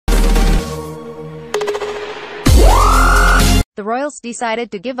The royals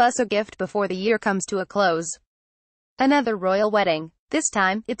decided to give us a gift before the year comes to a close. Another royal wedding. This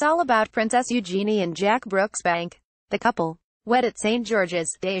time, it's all about Princess Eugenie and Jack Brooksbank. The couple wed at St.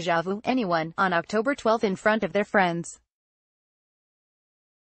 George's, Deja Vu, anyone, on October 12 in front of their friends,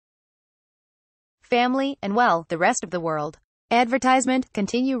 family, and well, the rest of the world. Advertisement.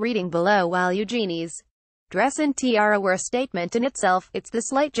 Continue reading below. While Eugenie's dress and tiara were a statement in itself, it's the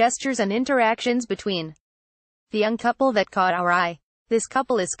slight gestures and interactions between the young couple that caught our eye. This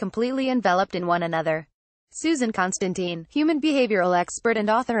couple is completely enveloped in one another. Susan Constantine, human behavioral expert and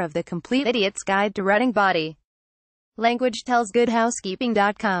author of The Complete Idiot's Guide to Running Body Language, tells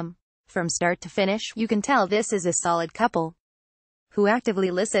GoodHousekeeping.com. From start to finish, you can tell this is a solid couple who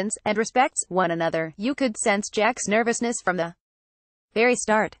actively listens and respects one another. You could sense Jack's nervousness from the very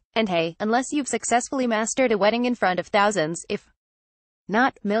start. And hey, unless you've successfully mastered a wedding in front of thousands, if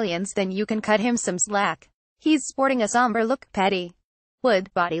not millions, then you can cut him some slack. He's sporting a somber look. Patty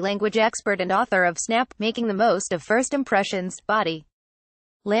Wood, body language expert and author of Snap, Making the Most of First Impressions, Body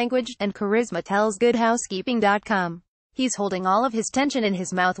Language, and Charisma, tells GoodHousekeeping.com. He's holding all of his tension in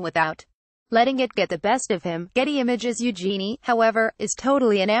his mouth without letting it get the best of him. Getty Images. Eugenie, however, is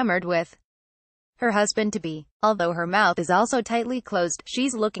totally enamored with her husband-to-be. Although her mouth is also tightly closed,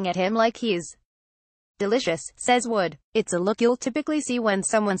 she's looking at him like he's delicious, says Wood. It's a look you'll typically see when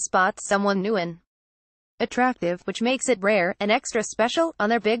someone spots someone new and attractive, which makes it rare and extra special on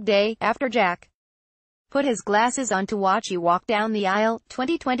their big day. After Jack put his glasses on to watch you walk down the aisle,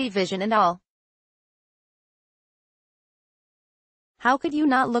 20/20 vision and all, how could you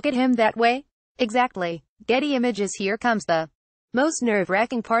not look at him that way? Exactly. Getty Images. Here comes the most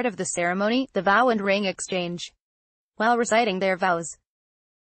nerve-wracking part of the ceremony, the vow and ring exchange. While reciting their vows,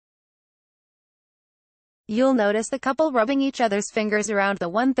 you'll notice the couple rubbing each other's fingers around the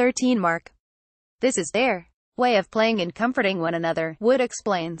 113 mark. This is their way of playing and comforting one another, Wood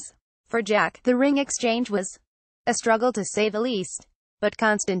explains. For Jack, the ring exchange was a struggle to say the least. But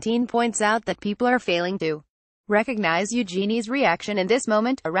Constantine points out that people are failing to recognize Eugenie's reaction in this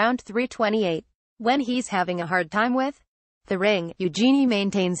moment, around 3:28. When he's having a hard time with the ring, Eugenie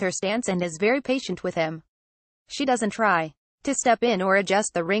maintains her stance and is very patient with him. She doesn't try to step in or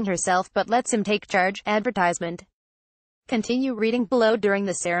adjust the ring herself, but lets him take charge. Advertisement. Continue reading below. During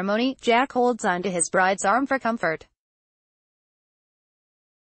the ceremony, Jack holds on to his bride's arm for comfort,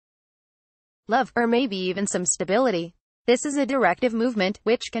 love, or maybe even some stability. This is a directive movement,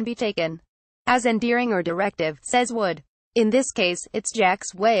 which can be taken as endearing or directive, says Wood. In this case, it's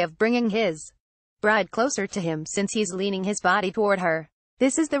Jack's way of bringing his bride closer to him since he's leaning his body toward her.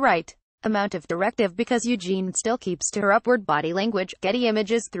 This is the right amount of directive because Eugene still keeps to her upward body language. Getty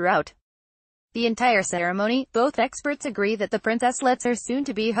Images. Throughout the entire ceremony, both experts agree that the princess lets her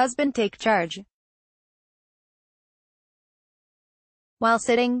soon-to-be husband take charge. While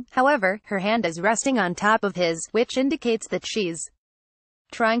sitting, however, her hand is resting on top of his, which indicates that she's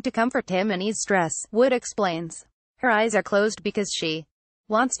trying to comfort him and ease stress, Wood explains. Her eyes are closed because she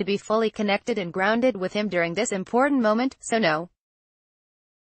wants to be fully connected and grounded with him during this important moment, so no,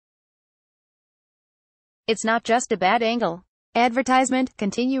 it's not just a bad angle. Advertisement.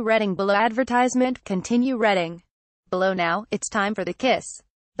 Continue reading below. Advertisement. Continue reading below. Now, it's time for the kiss.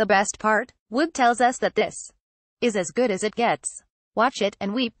 The best part? Wood tells us that this is as good as it gets. Watch it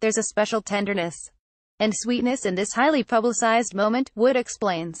and weep. There's a special tenderness and sweetness in this highly publicized moment, Wood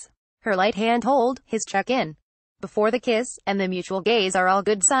explains. Her light hand hold, his check-in before the kiss, and the mutual gaze are all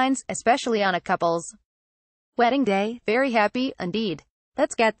good signs, especially on a couple's wedding day. Very happy, indeed.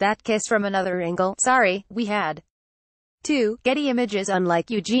 Let's get that kiss from another angle. Sorry, we had 2. Getty Images.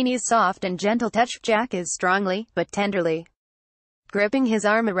 Unlike Eugenie's soft and gentle touch, Jack is strongly, but tenderly, gripping his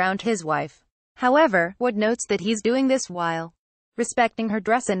arm around his wife. However, Wood notes that he's doing this while respecting her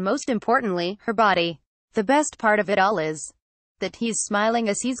dress and most importantly, her body. The best part of it all is that he's smiling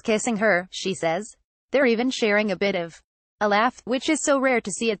as he's kissing her, she says. They're even sharing a bit of a laugh, which is so rare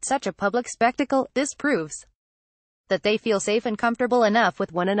to see at such a public spectacle. This proves that they feel safe and comfortable enough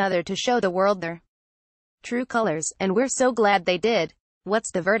with one another to show the world their true colors, and we're so glad they did.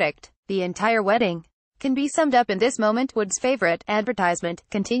 What's the verdict? The entire wedding can be summed up in this moment. Wood's favorite. Advertisement.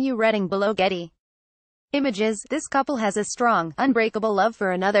 Continue reading below. Getty Images. This couple has a strong, unbreakable love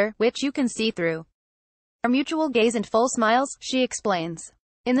for another, which you can see through our mutual gaze and full smiles, she explains.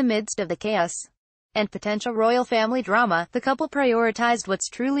 In the midst of the chaos and potential royal family drama, the couple prioritized what's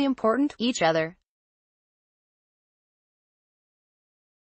truly important, each other.